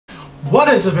What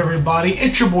is up, everybody?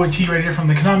 It's your boy T right here from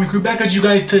the KonamiCrew, back at you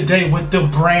guys today with the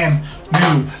brand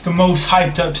new, the most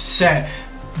hyped up set,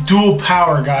 Dual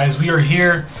Power, guys. We are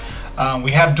here.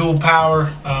 We have Dual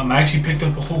Power. I actually picked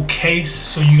up a whole case,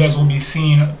 so you guys will be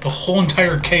seeing the whole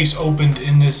entire case opened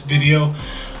in this video.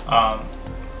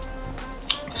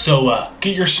 So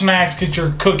get your snacks, get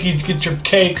your cookies, get your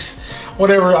cakes,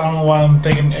 whatever. I don't know why I'm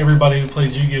thinking everybody who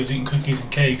plays Yu-Gi-Oh is eating cookies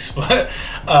and cakes, but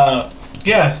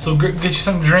yeah, so get you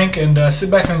something to drink and sit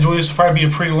back and enjoy. This will probably be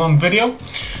a pretty long video.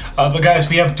 But guys,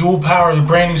 we have Dual Power, the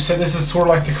brand new set. This is sort of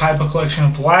like the Kaiba collection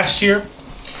of last year.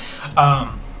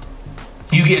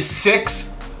 You get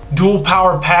 6 Dual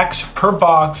Power packs per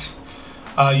box.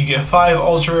 You get 5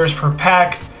 Ultra Rares per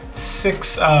pack,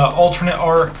 6 alternate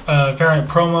art variant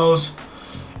promos,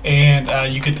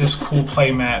 and you get this cool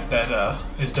play mat that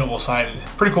is double-sided.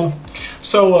 Pretty cool.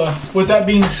 So with that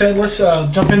being said, let's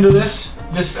jump into this.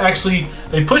 This actually,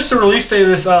 they pushed the release date of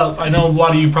this up. I know a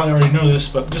lot of you probably already know this,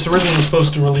 but this originally was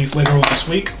supposed to release later on this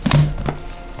week.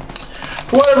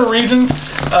 For whatever reasons,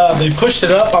 they pushed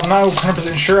it up. I'm not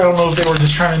 100% sure. I don't know if they were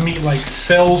just trying to meet like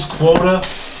sales quota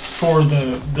for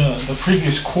the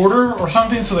previous quarter or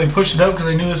something, so they pushed it up because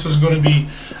they knew this was going to be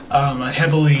a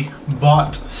heavily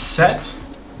bought set.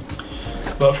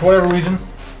 But for whatever reason,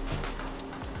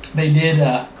 they did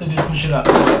push it up.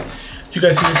 You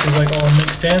guys see this is like all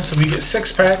mixed in, so we get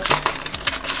 6 packs.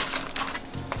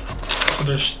 So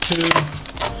there's 2,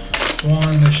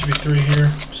 1, there should be 3 here.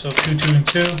 So 2, 2, and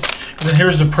 2. And then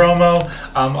here's the promo.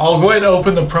 I'll go ahead and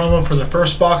open the promo for the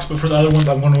first box, but for the other ones,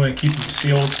 I'm going to keep them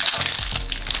sealed.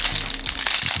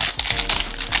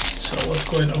 So let's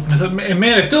go ahead and open this up. And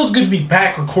man, it feels good to be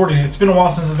back recording. It's been a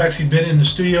while since I've actually been in the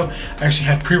studio. I actually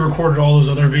had pre-recorded all those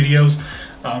other videos.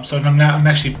 So I'm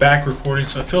actually back recording,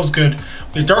 so it feels good.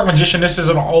 The Dark Magician, this is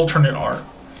an alternate art.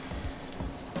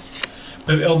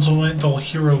 We have Elemental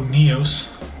Hero Neos,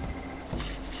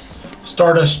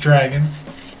 Stardust Dragon,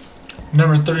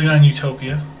 number 39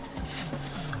 Utopia,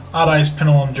 Odd Eyes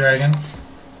Pendulum Dragon,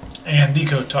 and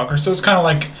Decode Talker. So it's kind of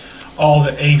like all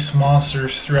the ace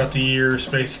monsters throughout the years,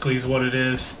 basically, is what it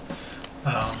is.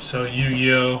 So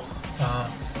Yu-Gi-Oh!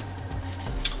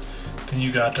 Then you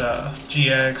got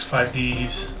GX,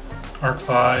 5Ds, Arc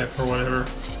 5 or whatever,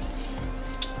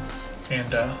 and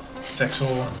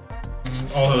Zexal,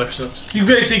 and all the other stuff. You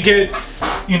basically get,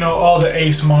 you know, all the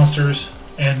ace monsters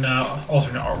and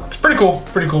alternate artworks. Pretty cool,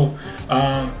 pretty cool.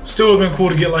 Still would have been cool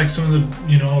to get like some of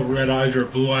the, you know, Red Eyes or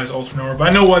Blue Eyes alternate art, but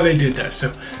I know why they did that, so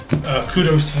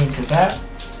kudos to them for that.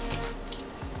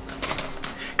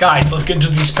 Guys, let's get into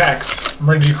these packs. I'm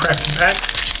ready to crack some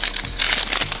packs.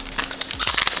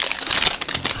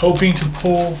 Hoping to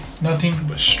pull nothing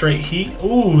but straight heat.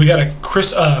 Ooh, we got a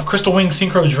Crystal Wing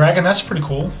Synchro Dragon. That's pretty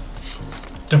cool.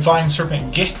 Divine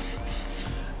Serpent Gate.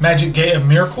 Magic Gate of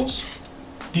Miracles.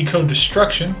 Decode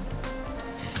Destruction.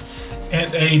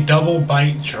 And a Double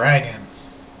Bite Dragon.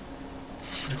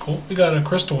 Pretty cool. We got a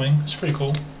Crystal Wing. That's pretty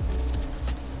cool.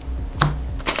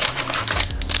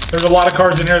 There's a lot of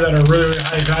cards in here that are really, really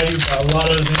high value, but a lot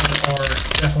of them are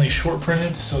definitely short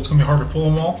printed, so it's going to be hard to pull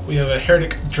them all. We have a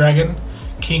Heretic Dragon.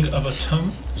 King of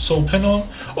Atum, Soul Pendulum.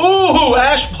 Ooh,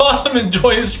 Ash Blossom and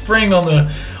Joyous Spring on the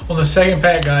second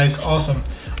pack, guys. Awesome.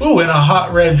 Ooh, and a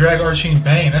Hot Red Drag Arching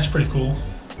Bane. That's pretty cool.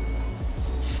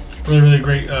 Really, really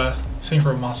great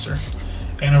synchro monster.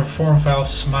 And a Form Foul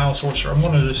Smile Sorcerer. I'm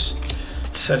gonna just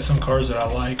set some cards that I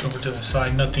like over to the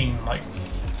side. Nothing like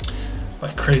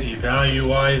crazy value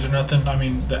wise or nothing. I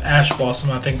mean, the Ash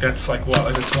Blossom, I think that's like what,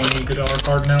 like a $20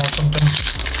 card now or something.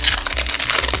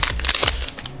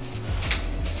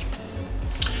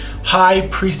 High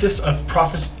Priestess of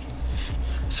Prophecy,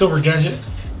 Silver Gadget,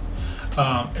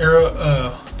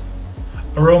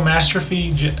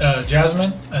 Aeromastrophe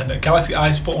Jasmine, and a Galaxy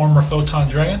Eyes Full Armor Photon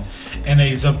Dragon, and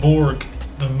a Zaborg,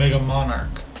 the Mega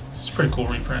Monarch. It's a pretty cool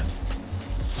reprint.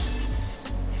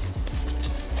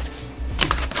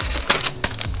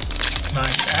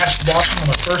 Nice. Ash Blossom on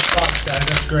the first box, guys.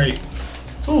 That's great.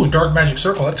 Ooh, Dark Magic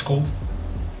Circle. That's cool.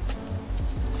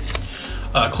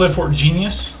 Clifford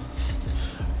Genius.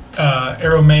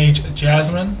 Aeromage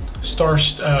Jasmine, Star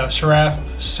Seraph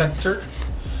Sector,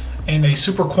 and a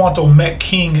Super Quanto Mech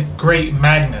King Great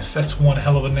Magnus. That's one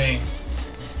hell of a name.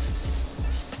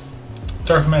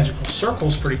 Dark Magical Circle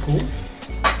is pretty cool.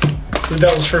 I believe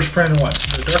that was first printed in what?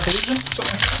 The Dark Illusion?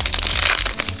 Something.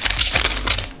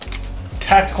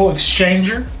 Tactical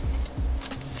Exchanger,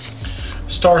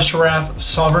 Star Seraph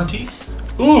Sovereignty.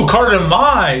 Ooh, Card of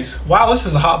Demise. Wow, this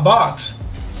is a hot box.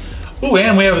 Ooh,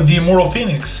 and we have the Immortal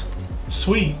Phoenix.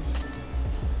 Sweet.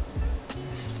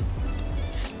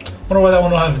 Wonder why that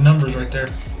one don't have numbers right there.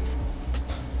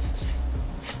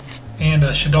 and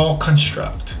Shadal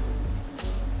Construct.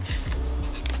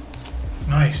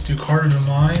 Nice, dude. Card of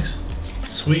Demise.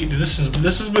 Sweet, dude. This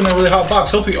has been a really hot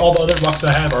box. Hopefully all the other boxes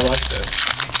I have are like this.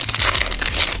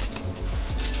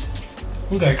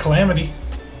 Ooh, got a Calamity.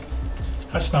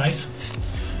 That's nice.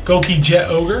 Goki Jet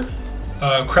Ogre,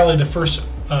 Crowley the First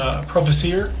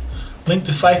Professor, Link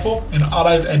Disciple, and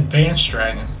Odd-Eyes Advanced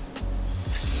Dragon.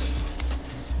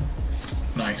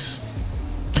 Nice.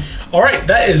 Alright,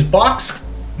 that is box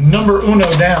number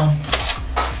uno down.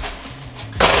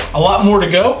 A lot more to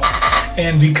go.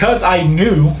 And because I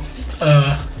knew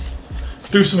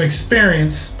through some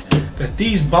experience that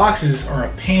these boxes are a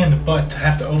pain in the butt to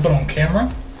have to open on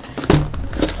camera,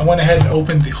 I went ahead and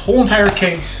opened the whole entire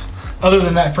case, other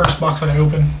than that first box that I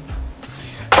opened.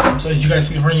 So as you guys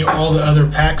see in front of you, all the other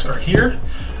packs are here.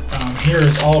 Here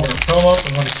is all of our promos.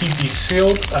 I want to keep these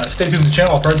sealed. Stay tuned to the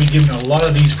channel. I'll probably be giving a lot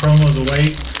of these promos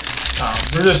away.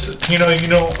 They're just, you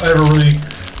don't ever really,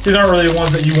 these aren't really the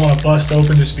ones that you want to bust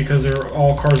open just because they're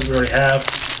all cards we already have,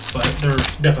 but they're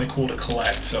definitely cool to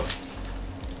collect. So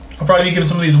I'll probably be giving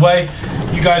some of these away.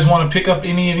 If you guys want to pick up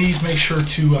any of these, make sure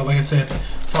to, like I said,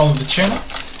 follow the channel.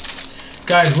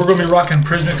 Guys, we're going to be rocking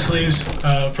Prismic sleeves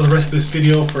for the rest of this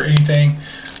video for anything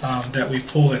that we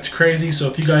pull that's crazy. So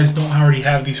if you guys don't already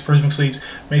have these Prismic sleeves,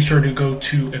 make sure to go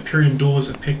to Imperium Duels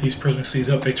and pick these Prismic sleeves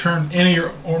up. They turn any of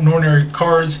your ordinary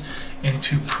cards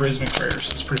into Prismic rares.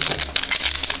 It's pretty cool.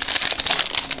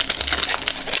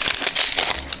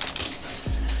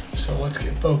 So let's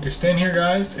get focused in here,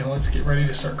 guys, and let's get ready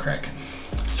to start cracking.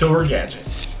 Silver Gadget.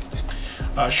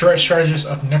 Charette Strategist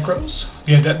of Necros.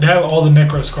 Yeah, they have all the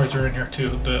Necros cards are in here too,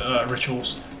 the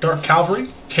rituals. Dark Cavalry,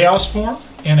 Chaos Form,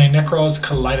 and a Necros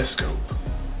Kaleidoscope.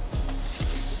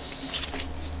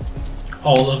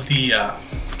 All of the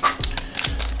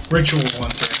ritual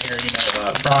ones are in here,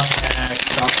 Brockhack,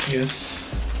 Doxius,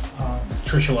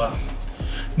 Trishula.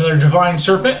 Another Divine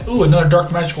Serpent. Ooh, another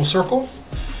Dark Magical Circle.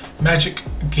 Magic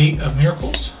Gate of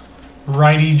Miracles.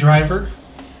 Righty Driver.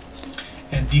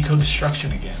 And Deco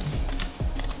Destruction again.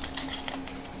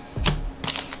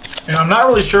 And I'm not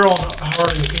really sure on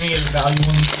any of the value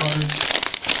on these cards.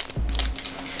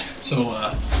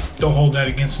 So don't hold that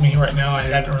against me right now. I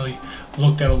haven't really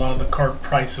looked at a lot of the card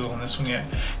prices on this one yet.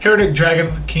 Heretic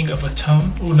Dragon, King of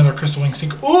Atum. Ooh, another Crystal Wing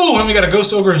Sinker. Ooh, and we got a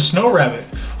Ghost Ogre and Snow Rabbit.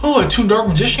 Ooh, a Toon Dark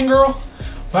Magician Girl.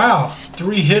 Wow,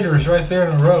 3 hitters right there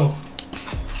in a row.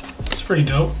 That's pretty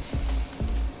dope.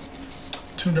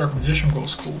 Toon Dark Magician Girl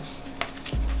is cool.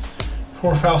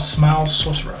 Horfowl Smile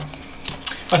Sorcerer.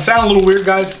 I sound a little weird,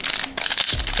 guys.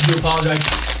 I do apologize.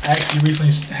 I actually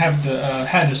recently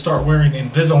had to start wearing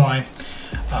Invisalign,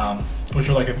 which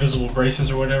are like invisible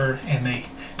braces or whatever, and they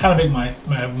kind of make my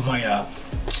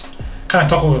kind of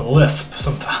talk with a lisp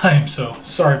sometimes. So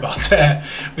sorry about that.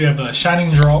 We have a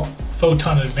Shining Draw,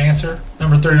 Photon Advancer,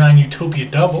 number 39 Utopia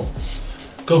Double,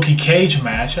 Goki Cage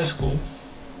Match. That's cool.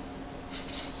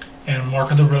 And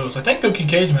Mark of the Rose. I think Goki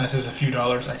Cage Match is a few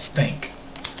dollars. I think.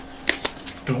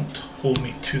 Don't hold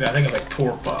me to that. I think it's like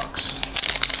 $4.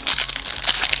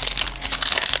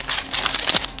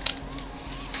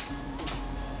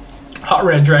 Hot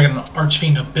Red Dragon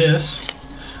Archfiend Abyss.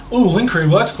 Ooh, Linkry,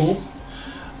 well that's cool.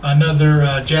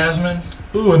 Another Jasmine.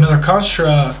 Ooh, another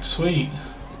Construct. Sweet.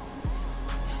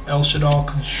 El Shadal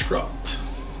Construct.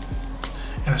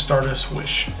 And a Stardust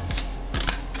Wish.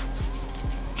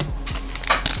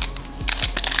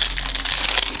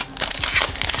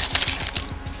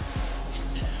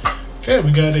 Okay,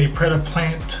 we got a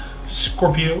Predaplant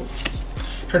Scorpio.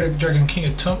 Heretic Dragon King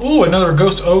of Tum. Ooh, another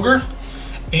Ghost Ogre.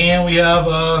 And we have,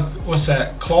 what's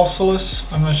that?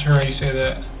 Clausulus? I'm not sure how you say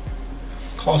that.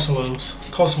 Clausulus.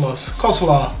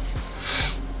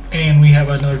 And we have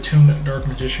another Toon Dark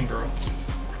Magician Girl.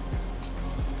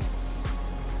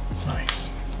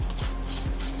 Nice.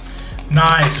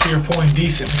 Nice. We are pulling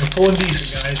decent. We are pulling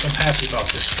decent, guys. I'm happy about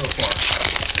this so far.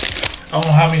 I don't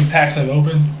know how many packs I've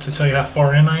opened to tell you how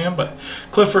far in I am, but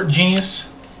Clifford Genius,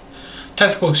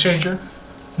 Tactical Exchanger,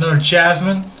 another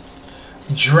Jasmine,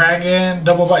 Dragon,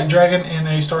 Double Bite Dragon, and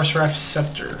a Star Seraph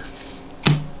Scepter.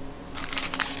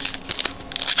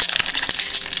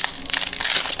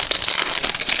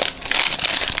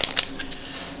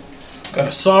 Got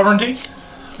a Sovereignty,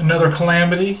 another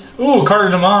Calamity. Ooh, Card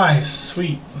of Demise,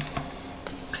 sweet.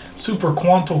 Super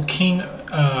Quantal King,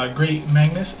 Great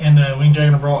Magnus, and Winged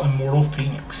Dragon of Raw Immortal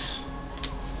Phoenix.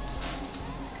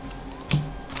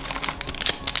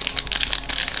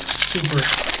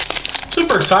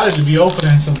 Super excited to be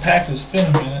opening some packs. It's been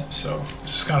a minute, so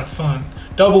this is kind of fun.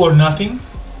 Double or Nothing.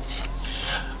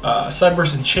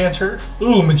 Cyberse Enchanter.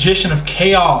 Ooh, Magician of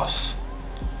Chaos.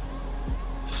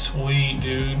 Sweet,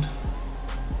 dude.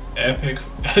 Epic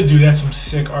Dude, that's some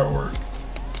sick artwork.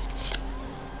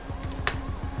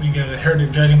 We got a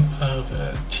Heretic Dragon of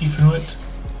Tiefenwit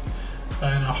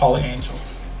and a Holly Angel.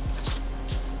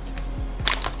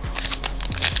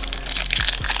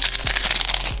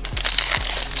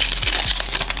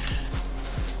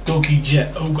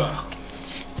 YuGiOh.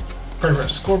 Predator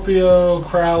Scorpio,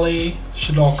 Crowley,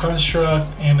 Shadow Construct,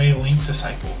 and a Link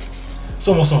Disciple. It's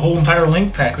almost a whole entire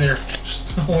Link pack there.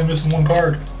 Only missing one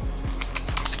card.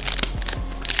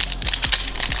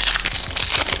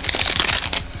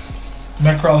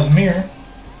 Necrol's Mirror,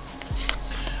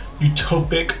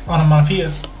 Utopic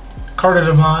Onomatopoeia, Card of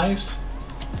Demise,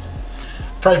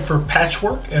 Fight for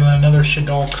Patchwork, and another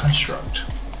Shadow Construct.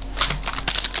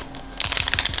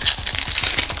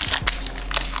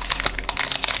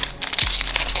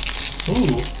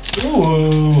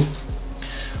 Ooh.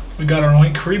 We got our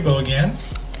Link CrewMail again.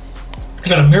 We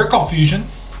got a Miracle Fusion.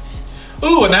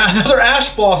 Ooh, and another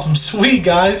Ash Blossom. Sweet,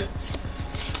 guys.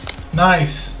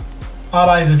 Nice. Odd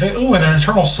Eyes Advance. Ooh, and an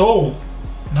Eternal Soul.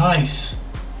 Nice.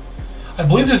 I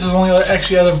believe this is only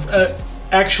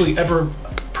actually ever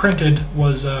printed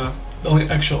was the only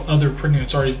actual other printing.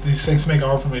 Sorry, these things make it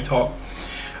hard for me to talk.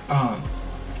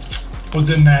 Was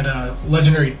in that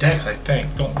Legendary Dex, I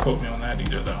think. Don't quote me on that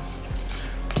either, though.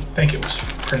 I think it was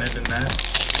printed in that.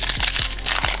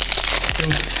 It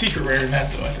was a secret rare in that,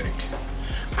 though, I think.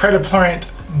 Predaplant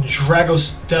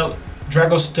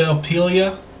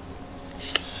Dragostelpelia.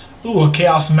 Ooh, a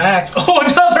Chaos Max. Oh,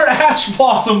 another Ash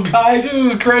Blossom, guys. This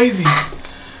is crazy.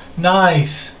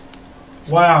 Nice.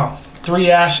 Wow. 3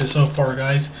 ashes so far,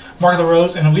 guys. Mark of the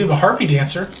Rose, and we have a Harpy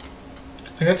Dancer. I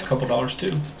think that's a couple dollars,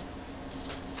 too.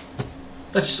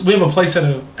 We have a playset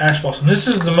of Ash Blossom. This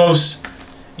is the most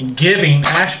giving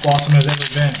Ash Blossom has ever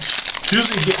been.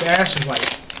 Usually get the Ash is like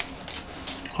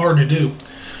hard to do.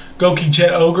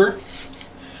 YuGiOh,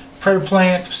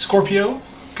 Predaplant Scorpio,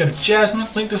 got a Jasmine,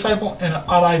 Link Disciple, and an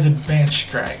Odd Eyes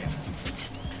Advanced Dragon.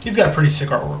 He's got pretty sick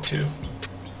artwork too.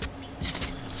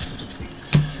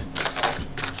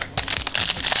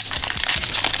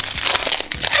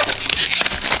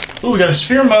 Ooh, we got a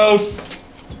Sphere Mode.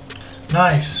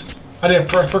 Nice. I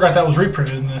forgot that was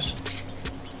reprinted in this.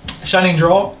 Shining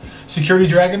Draw, Security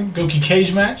Dragon, Goki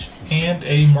Cage Match, and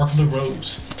a Mark of the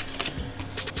Rose.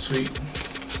 Sweet.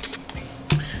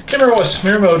 Can't remember what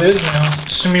Smear Mode is now.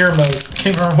 Smear Mode.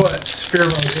 Can't remember what Sphere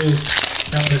Mode is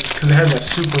now because it has that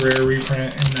super rare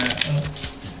reprint in that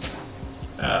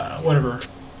whatever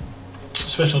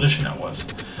special edition that was.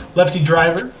 Lefty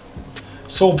Driver,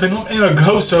 Soul Pendulum, and a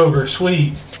Ghost Ogre.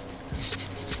 Sweet.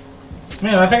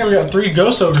 Man, I think we got 3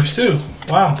 Ghost Ogres too.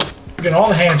 Wow. We're getting all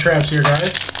the hand traps here,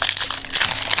 guys.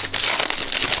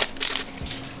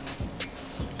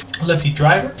 Lefty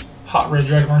Driver, Hot Red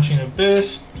Dragon Marching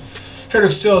Abyss,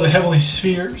 Heretic Seal of the Heavenly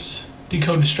Spheres,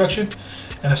 Decode Destruction,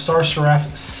 and a Star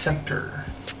Seraph Scepter.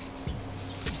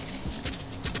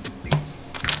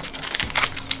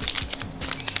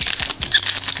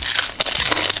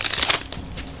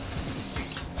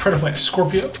 Predaplant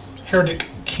Scorpio, Heretic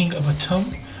King of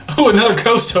Atum. Oh, another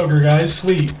Ghost Ogre, guys.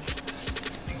 Sweet.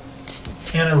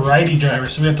 And a Righty Driver.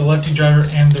 So we have the Lefty Driver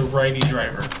and the Righty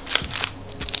Driver.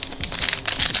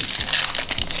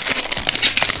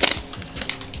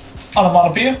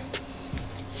 Onomatopoeia.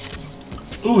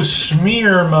 Ooh,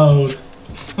 Smear Mode.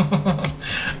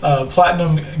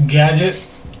 Platinum Gadget.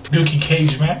 Goki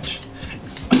Cage Match.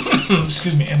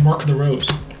 Excuse me. And Mark of the Rose.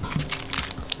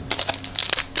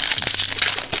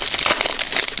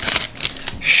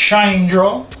 Shining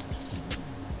Draw.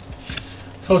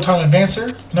 Photon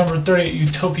Advancer, number 38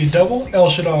 Utopia Double, El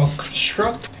Shaddai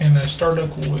Construct, and a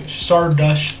Stardust Wish.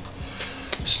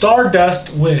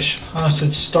 Stardust Wish. I said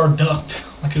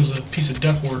Starduct, like it was a piece of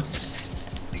ductwork.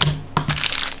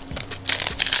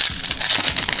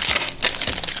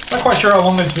 Not quite sure how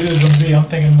long this video is going to be. I'm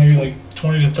thinking maybe like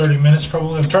 20 to 30 minutes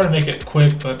probably. I'm trying to make it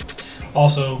quick, but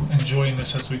also enjoying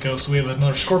this as we go. So we have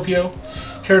another Scorpio,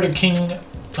 Heretic King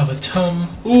of Atum.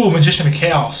 Ooh, Magician of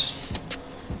Chaos.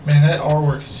 Man, that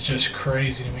artwork is just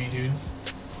crazy to me, dude.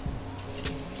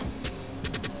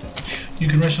 You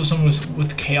can wrestle someone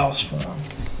with Chaos form.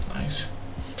 Nice.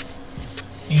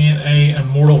 And a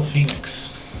Immortal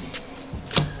Phoenix.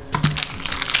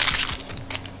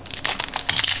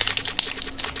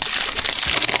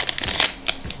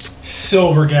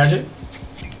 Silver Gadget.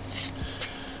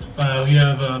 We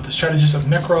have the Strategist of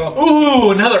Necro.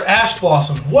 Ooh, another Ash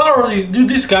Blossom. What are these? Dude,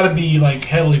 these gotta be like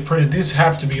heavily printed. These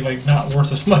have to be like not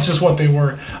worth as much as what they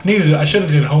were. I should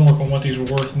have did homework on what these were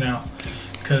worth now.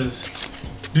 Because,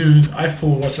 dude, I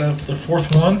pulled, what's that, the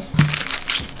 4th one?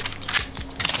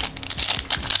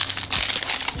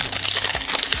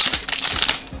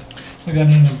 We got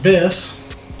an Abyss.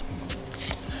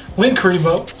 Link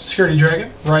CrewMail, Security Dragon,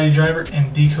 Variety Driver,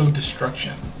 and Decode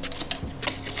Destruction.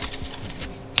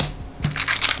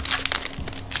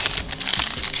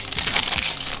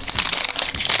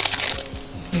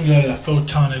 We got a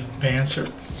Photon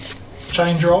Advancer,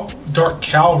 Shine Draw, Dark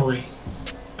Cavalry.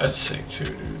 That's sick too,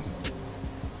 dude.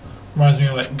 Reminds me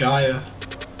of like Gaia.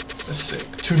 That's sick.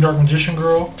 Toon Dark Magician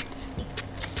Girl.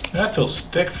 Man, that feels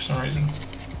thick for some reason.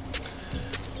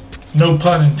 No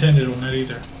pun intended on that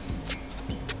either.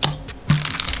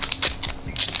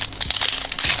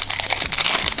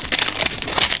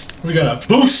 We got a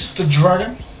Boost the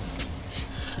Dragon.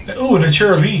 Ooh, and a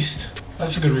Cherub Beast.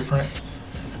 That's a good reprint.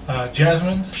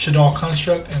 Jasmine, Shadal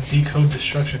Construct, and Decode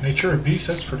Destruction. Nature of Beast,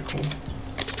 that's pretty cool.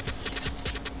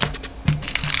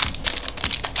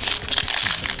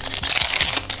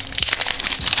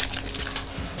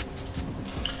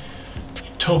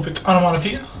 Utopic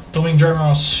Onomatopoeia, the Winged Dragon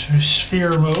on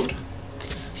Sphere Mode.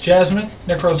 Jasmine,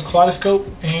 Necros Kaleidoscope,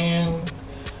 and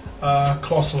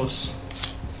Colossus.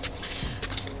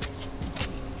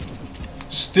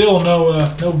 Still no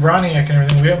Browniac and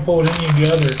everything. We haven't pulled any of the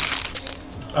other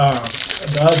ones of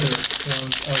the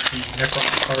Necros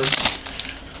cards.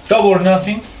 Double or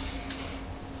Nothing.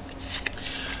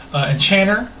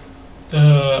 Enchanter,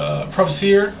 the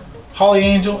Prophecyr, Holly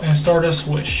Angel, and Stardust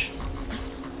Wish.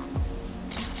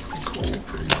 Pretty cool,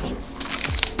 pretty cool.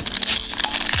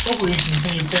 Hopefully we can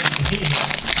continue playing some heat.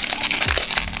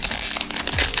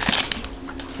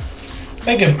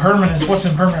 Making permanents. What's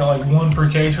in permanent? Like 1 per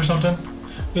case or something?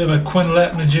 We have a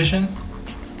Quinlet Magician.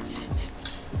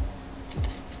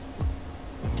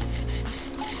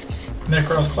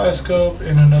 Necros Kaleidoscope,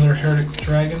 and another Heretic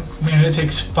Dragon. Man, it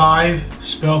takes 5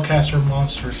 Spellcaster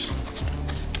monsters.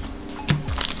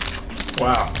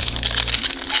 Wow.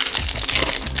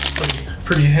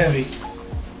 Pretty heavy.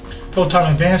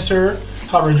 Photon Advancer,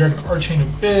 Hot Red Dragon Arching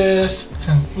Abyss.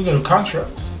 And we go to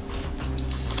Construct.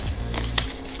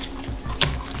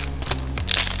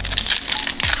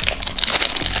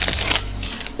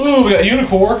 Ooh, we got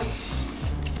Unicorn.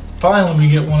 Finally, we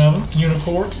get one of them.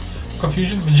 Unicorn.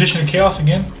 Confusion. Magician of Chaos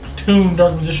again. Toon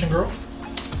Dark Magician Girl.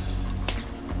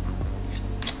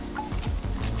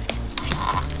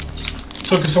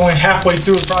 Took us only halfway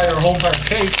through probably our whole entire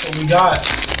case, but we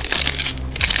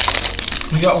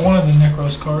got one of the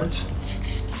Necros cards.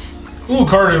 Ooh,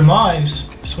 Card of Demise.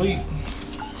 Sweet.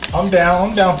 I'm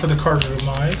down for the Card of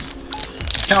Demise.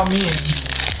 Count me in.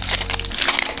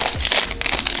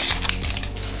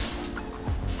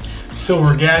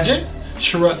 Silver Gadget,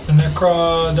 Sharut the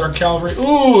Necro, Dark Cavalry.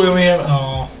 Ooh, and we have,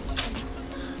 oh,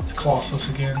 it's Colossus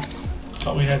again.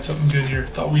 Thought we had something good here.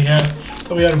 Thought we had a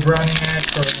Browniac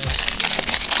or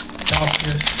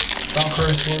Valkyris, whatever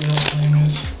his name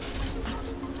is.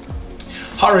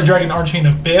 Hot Red Dragon Arching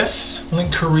Abyss,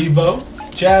 Link CrewMail,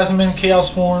 Jasmine,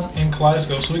 Chaos Form, and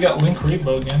Kaleidoscope. So we got Link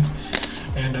CrewMail again,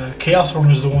 and Chaos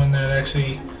Form is the one that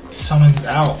actually summons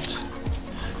out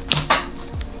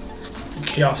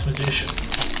Chaos Magician.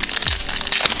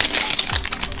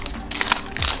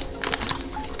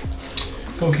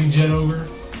 Goki Jet Ogre.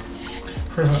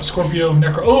 Scorpio,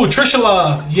 Necro. Oh,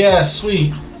 Trishula! Yeah,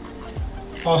 sweet.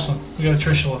 Awesome. We got a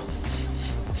Trishula.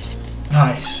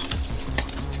 Nice.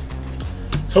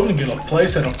 So I'm going to get a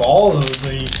playset of all of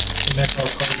the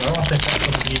Necros cards. I don't think that's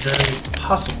going to be very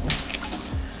possible.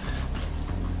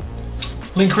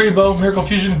 Link CrewMail, Miracle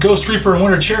Fusion, Ghost Reaper, and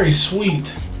Winter Cherry.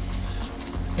 Sweet.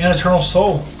 And Eternal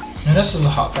Soul. Man, this is a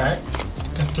hot pack.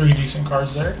 Got 3 decent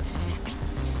cards there.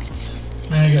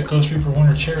 Man, I got Ghost Reaper,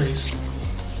 Winter Cherries.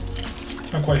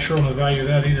 Not quite sure on the value of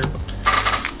that either.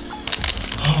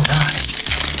 Alright.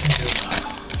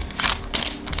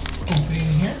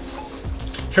 Opening here.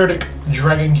 Heretic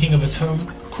Dragon, King of the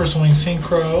Tomb. Crystal Wing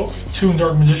Synchro. Toon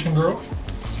Dark Magician Girl.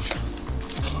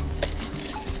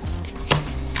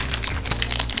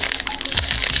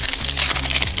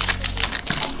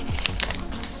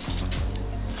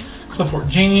 Clifford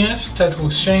Genius, Tactical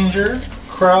Exchanger,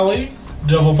 Crowley,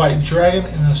 Double Bite Dragon,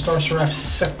 and the Star Seraph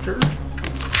Scepter.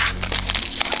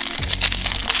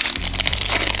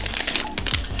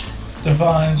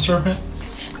 Divine Serpent,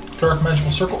 Dark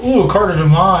Magical Circle. Ooh, a Card of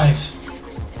Demise.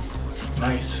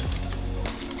 Nice.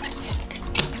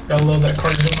 Gotta love that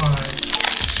Card of Demise.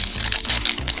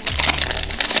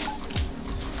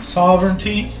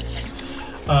 Sovereignty,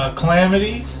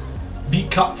 Calamity, Beat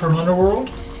Cop from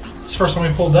Underworld. It's the first time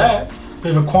we pulled that.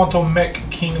 We have a Quantum Mech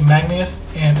King Magnus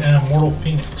and an Immortal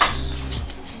Phoenix.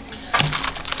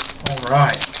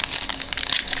 Alright.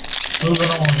 Moving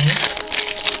on here.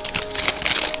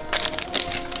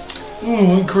 Ooh,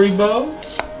 Link CrewMail.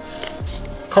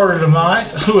 Card of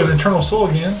Demise. Ooh, an Eternal Soul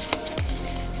again.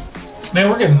 Man,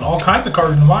 we're getting all kinds of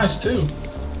Card of Demise too.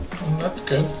 That's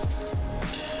good.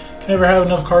 Can never have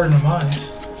enough card in the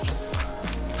mines.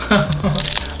 A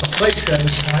playset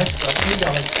is nice, but I think we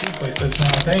got like 2 playsets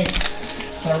now, I think.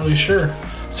 Not really sure.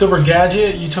 Silver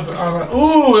Gadget, you took it on.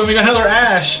 Ooh, and we got another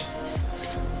Ash.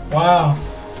 Wow.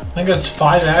 I think that's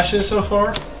 5 Ashes so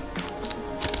far.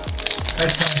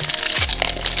 That's nice.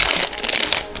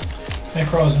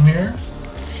 Necros Mirror,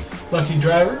 Lefty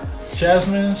Driver,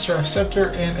 Jasmine, Seraph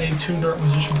Scepter, and a 2 Dark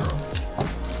Magician Girl.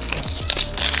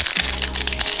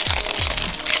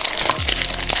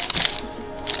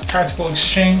 Tactical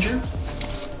Exchanger,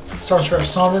 Star Seraph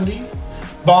Sovereignty,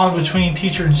 Bond between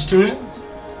Teacher and Student,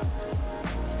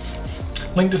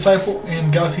 Link Disciple,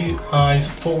 and Galaxy Eyes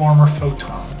Full Armor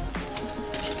Photon.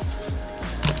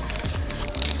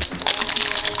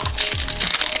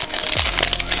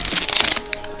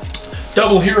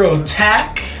 Double Hero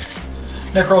Attack,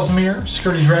 Necros Mirror,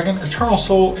 Security Dragon, Eternal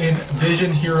Soul, and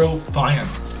Vision Hero Viant.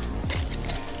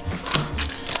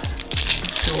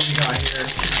 Let's see what we got here.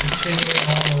 Continuing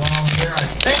on along here, I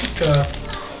think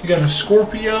we got a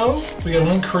Scorpio, we got a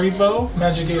Link Karibo,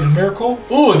 Magic Aid and Miracle.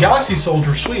 Ooh, a Galaxy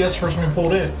Soldier, sweet, that's the first one we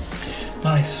pulled in.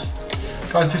 Nice.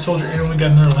 Galaxy Soldier, and we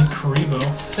got another Link Karibo. I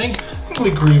think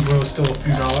Link Karibo is still a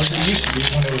few dollars. It used to be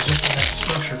when it was just an extra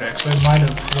structure deck, so it might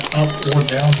have went up or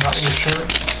down, not really sure.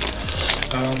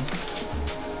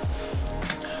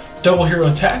 Double Hero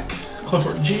Attack,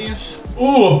 Clifford Genius.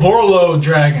 Ooh, a Borlo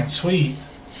Dragon, sweet.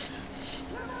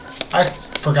 I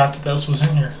forgot that those was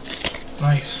in here.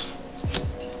 Nice.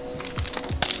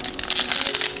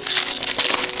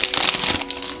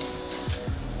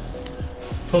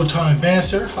 Photon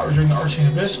Advancer, Hot Return the Arching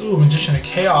Abyss. Ooh, Magician of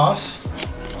Chaos.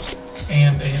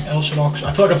 And an El Shaddai.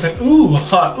 I feel like I'm saying ooh a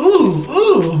lot. Ooh,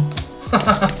 ooh.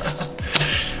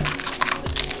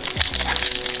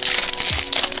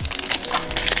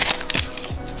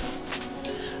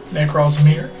 Necros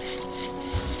Mirror.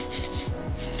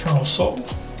 Eternal Soul.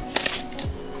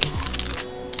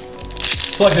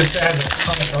 I feel like this adds a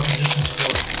ton of Dark Magician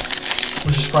support,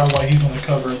 which is probably why he's on the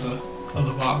cover of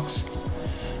the box.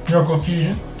 Miracle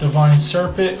Fusion, Divine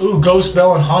Serpent, ooh, Ghost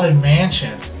Bell and Haunted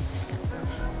Mansion.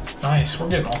 Nice, we're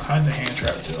getting all kinds of hand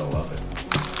traps too. I love it.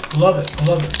 Love it, I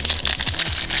love it.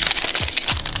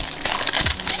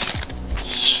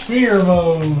 Sphere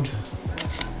Mode.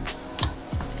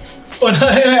 Oh, and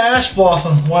an Ash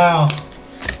Blossom, wow.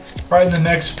 Right in the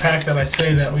next pack that I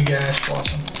say that, we get Ash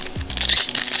Blossom.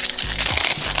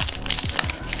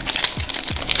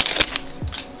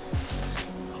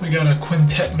 We got a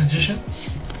Quintet Magician,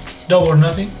 Double or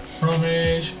Nothing,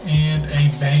 Romage, and a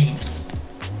Bane.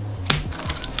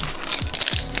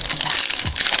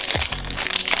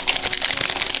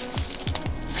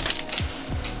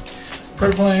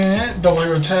 Predator Planet, Double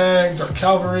Hero Tag, Dark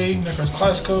Cavalry, Necros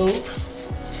Classcope.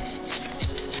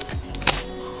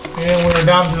 And we're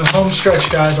down to the home stretch,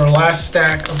 guys, our last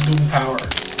stack of Dual Power.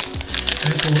 And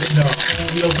this will end up,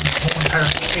 we'll open the whole entire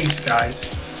case,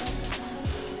 guys.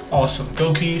 Awesome.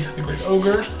 Goki, the Great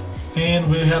Ogre, and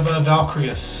we have a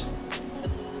Valkyrius.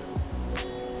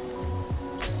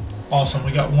 Awesome,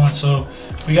 we got one. So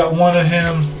we got one of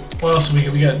him. What else do we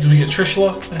get? Do we get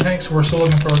Trishula, I think? So we're still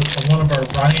looking for one of our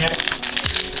Broniacs.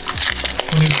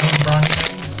 We need one Broniac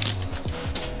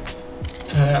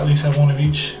to at least have one of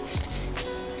each.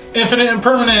 Infinite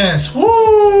Impermanence!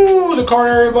 Woo! The card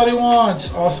everybody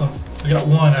wants. Awesome. We got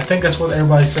one. I think that's what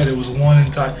everybody said. It was one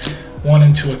into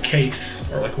a case,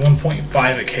 or like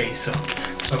 1.5 a case. So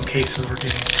some cases we're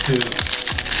getting 2.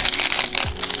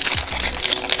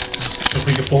 So if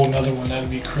we could pull another one, that'd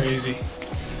be crazy.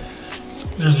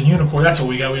 There's a Unicorn. That's what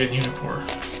we got. We had Unicorn.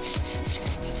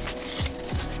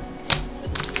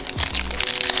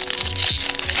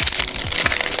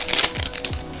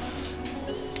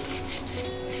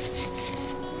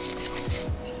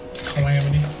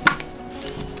 Calamity.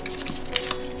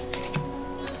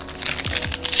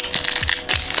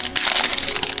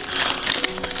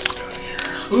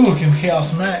 Ooh, look at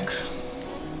Chaos Max.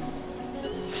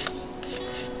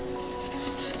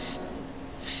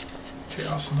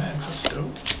 Chaos Max, that's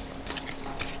dope.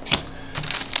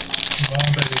 Come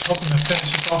on, baby. Hoping to finish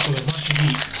this off with a bunch of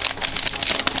heat.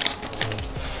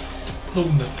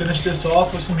 Hoping to finish this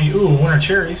off with some heat. Ooh, Winter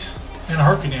Cherries and a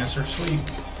Harpy Dancer. Sweet.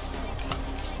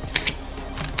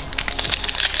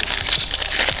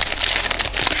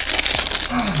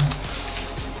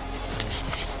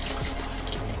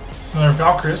 Another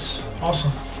Valkyrius,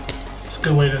 awesome. It's a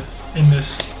good way to end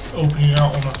this opening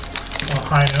out on a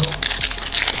high note.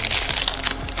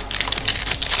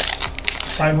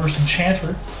 Cyberse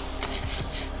Enchanter.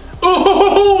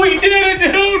 Ooh, we did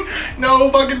it, dude! No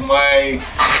fucking way!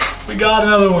 We got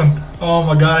another one. Oh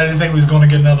my god, I didn't think we was going to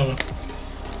get another one.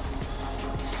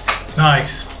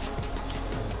 Nice.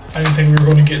 I didn't think we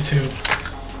were going to get 2.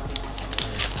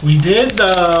 We did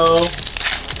though.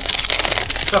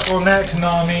 What's up on that,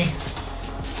 Konami?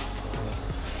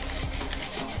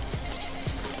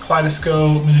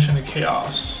 Kaleidoscope, Magician of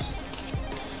Chaos.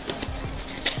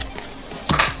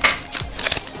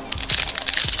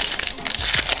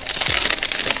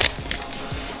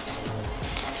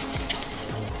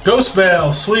 Ghost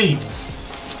Bell, sweet.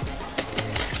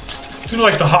 Seems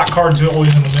like the hot cards are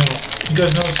always in the middle. You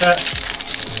guys notice that?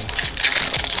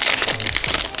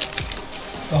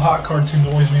 The hot card seems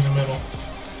to always be in the middle.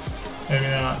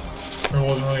 Maybe not. There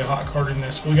wasn't really a hot card in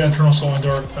this. But we got Eternal Soul and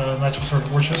Dark Magical Circle,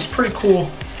 which is pretty cool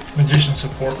Magician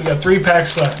support. We got 3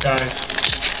 packs left, guys.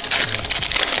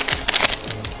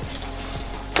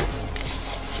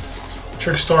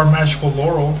 Trickstar Magical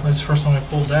Laurel. That's the first time I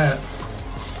pulled that.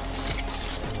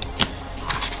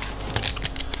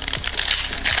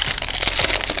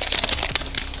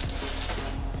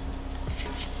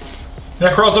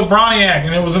 Necrosa Broniac,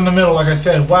 and it was in the middle, like I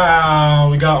said.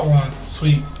 Wow, we got one.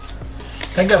 Sweet.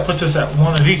 I think that puts us at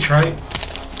 1 of each, right?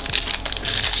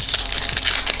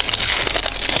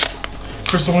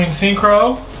 Crystal Wing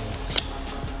Synchro,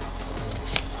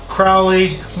 Crowley,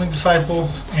 Link Disciple,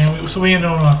 and so we ended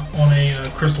on a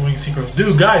Crystal Wing Synchro.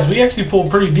 Dude, guys, we actually pulled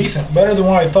pretty decent, better than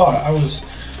what I thought. I was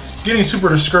getting super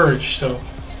discouraged. So,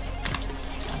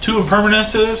 2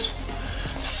 Impermanences,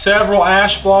 several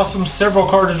Ash Blossoms, several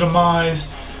Card of Demise,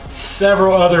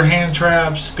 several other Hand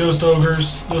Traps, Ghost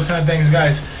Ogres, those kind of things,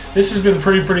 guys. This has been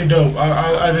pretty dope.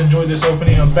 I've enjoyed this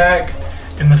opening. I'm back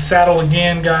in the saddle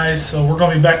again, guys, so we're going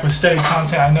to be back with steady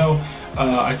content. I know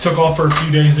I took off for a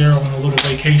few days there on a little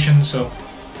vacation, so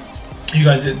you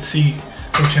guys didn't see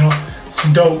the channel.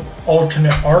 Some dope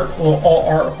alternate art, little alt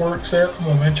artworks there. Come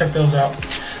on, man, check those out.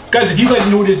 Guys, if you guys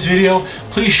enjoyed this video,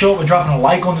 please show up by dropping a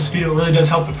like on this video. It really does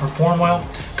help it perform well.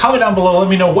 Comment down below. Let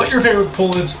me know what your favorite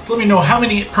pull is. Let me know how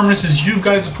many permanences you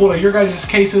guys have pulled at your guys'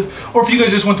 cases, or if you guys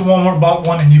just went to Walmart, bought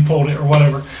one, and you pulled it, or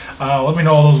whatever. Let me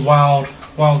know all those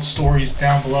wild stories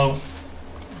down below.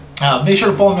 Make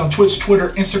sure to follow me on Twitch, Twitter,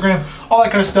 Instagram, all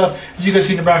that kind of stuff. If you guys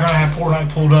see in the background, I have Fortnite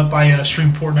pulled up. I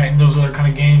stream Fortnite and those other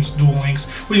kind of games, Duel Links.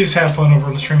 We just have fun over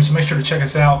on the stream, so make sure to check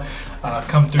us out.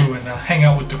 Come through and hang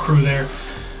out with the crew there.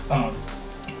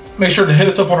 Make sure to hit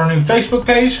us up on our new Facebook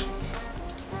page.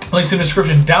 Links in the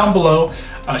description down below.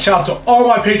 Shout out to all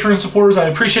my Patreon supporters. I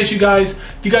appreciate you guys.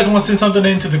 If you guys want to send something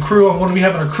into the crew, I'm going to be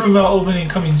having a CrewMail opening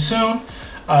coming soon.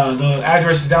 The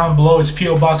address is down below. It's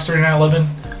P.O. Box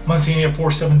 3911, Muncie,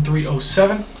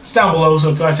 47307. It's down below,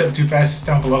 so if I said it too fast, it's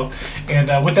down below.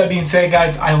 And with that being said,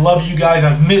 guys, I love you guys.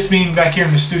 I've missed being back here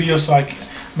in the studio, so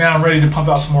I'm ready to pump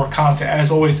out some more content. As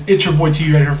always, it's your boy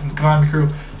T right here from the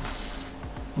KonamiCrew.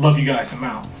 Love you guys. I'm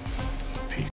out.